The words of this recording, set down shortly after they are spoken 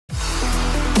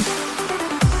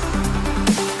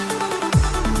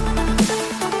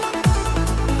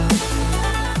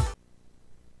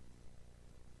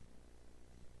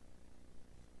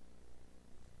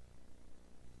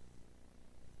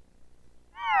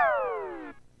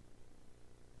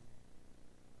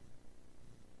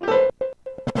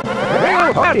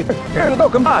Howdy, here's the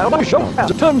compile by show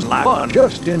has tons of fun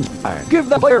just inside. Give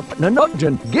the player a nudge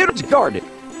and get it started.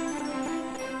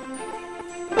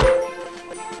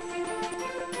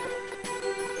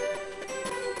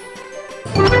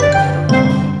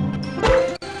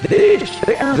 This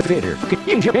is the fitter.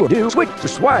 You can do switch to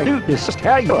swag. Do this is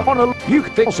how you wanna. You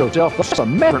can fix yourself for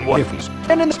some matter what if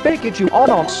and in the spec get you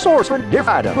on source for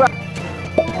different item.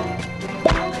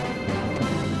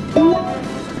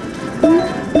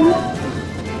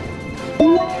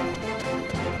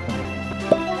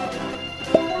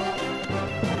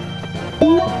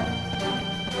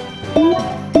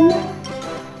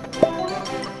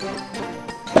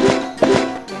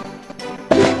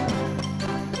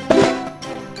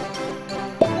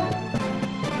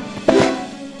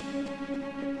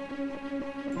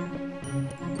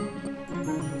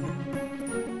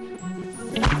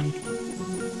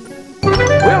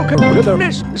 Welcome to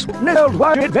the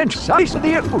worldwide adventure size of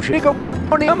the ocean. Go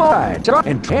on the side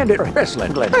and hand it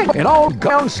wrestling and all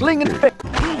gone slinging. There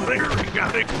you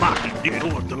got it, mocking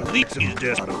deal with the leaks is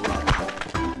just a run.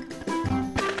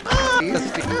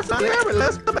 Yes, I never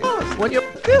less the boss when you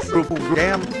this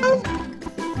damn.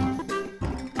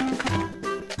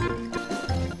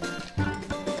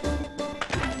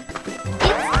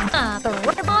 It's the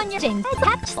rip on your chin.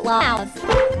 Catch laws.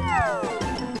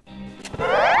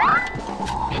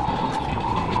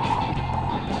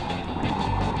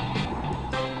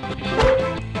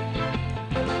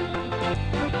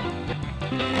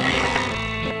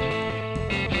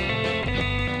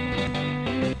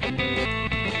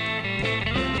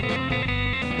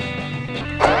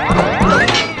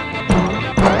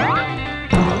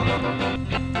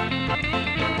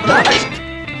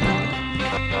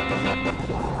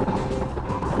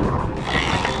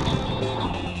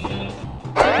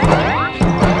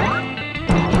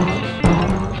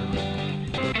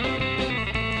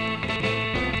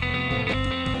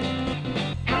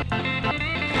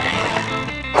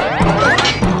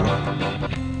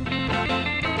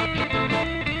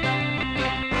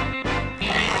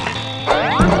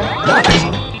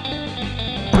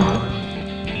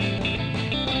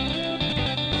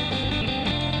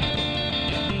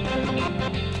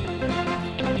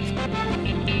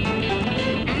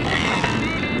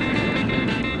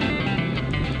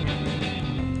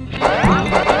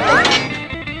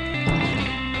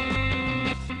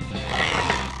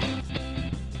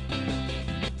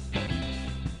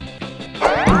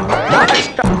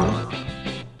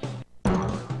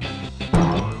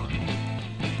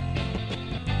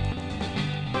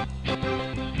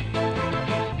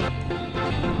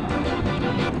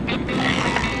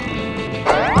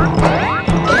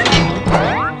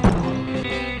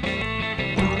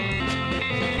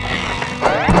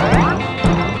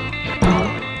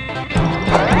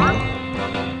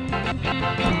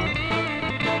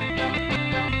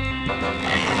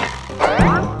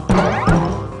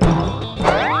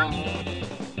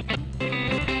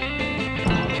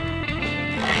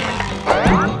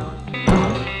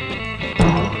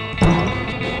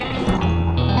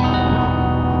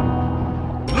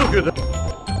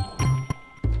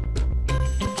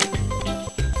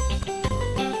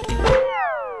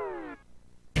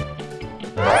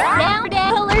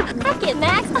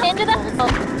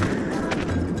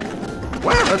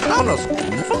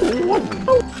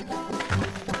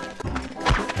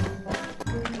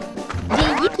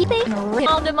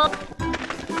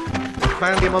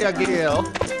 Gil.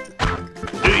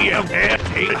 Do you have that?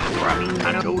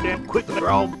 I know that quickly. They're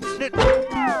all sitting.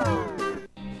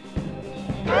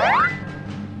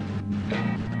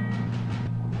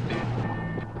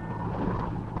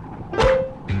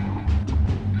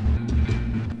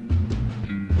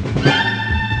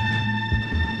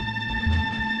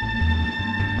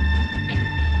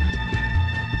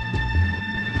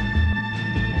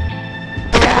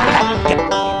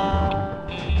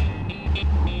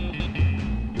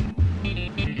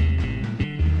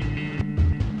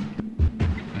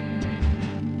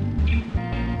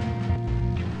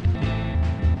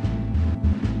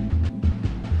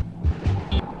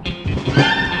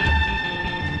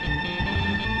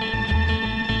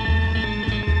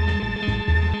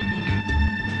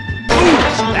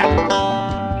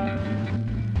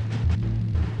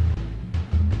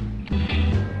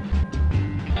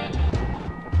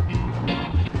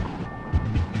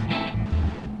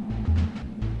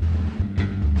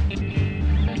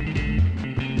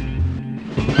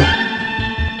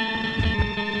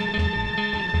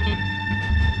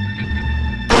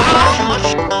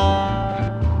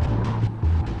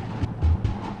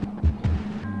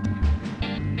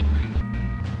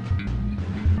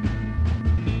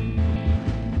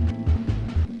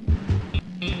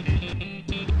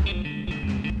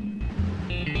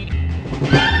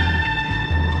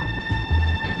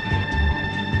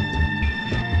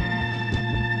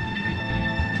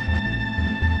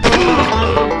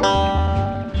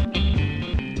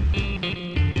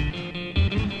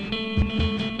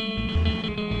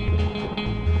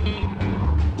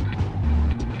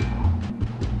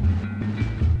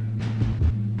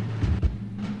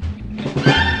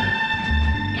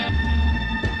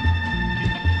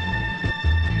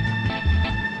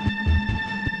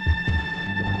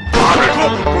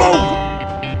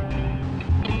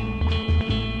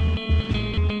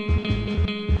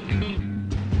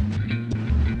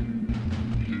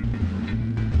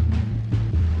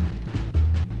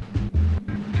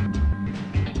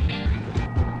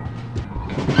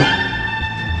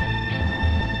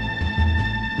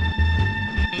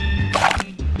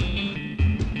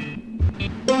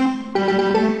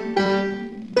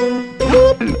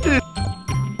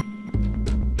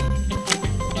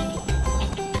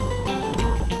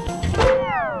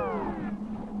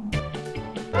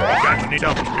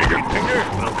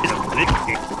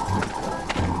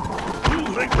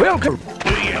 Welcome.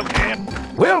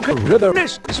 Welcome to the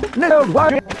list. Now,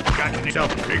 why? Got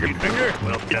yourself a bigger finger?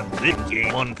 Well, this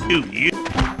game on two you.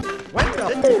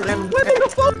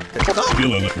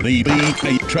 Feeling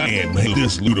they try and make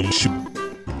this loot 'em shoot.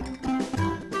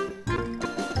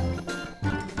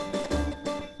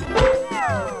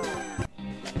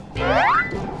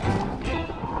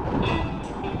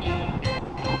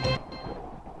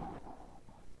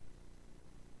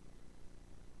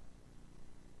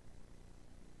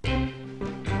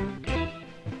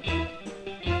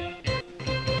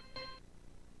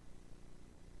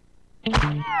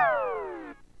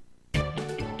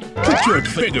 Put your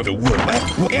finger to work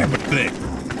for everything.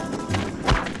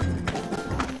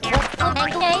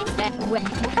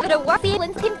 But a war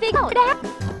feelings can figure it out.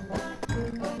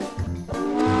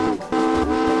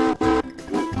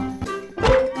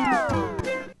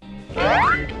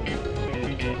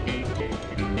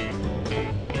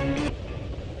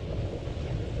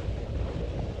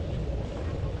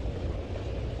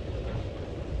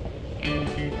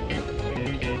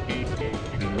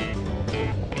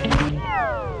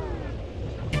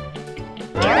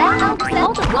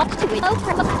 I'll just walk to it.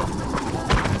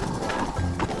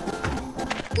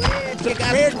 You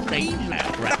got everything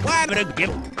left, right? Why would I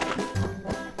give?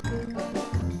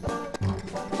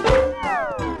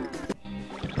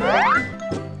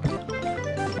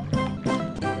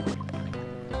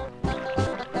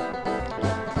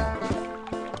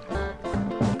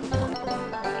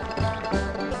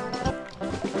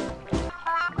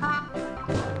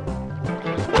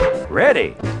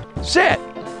 Ready, set,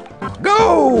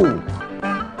 go!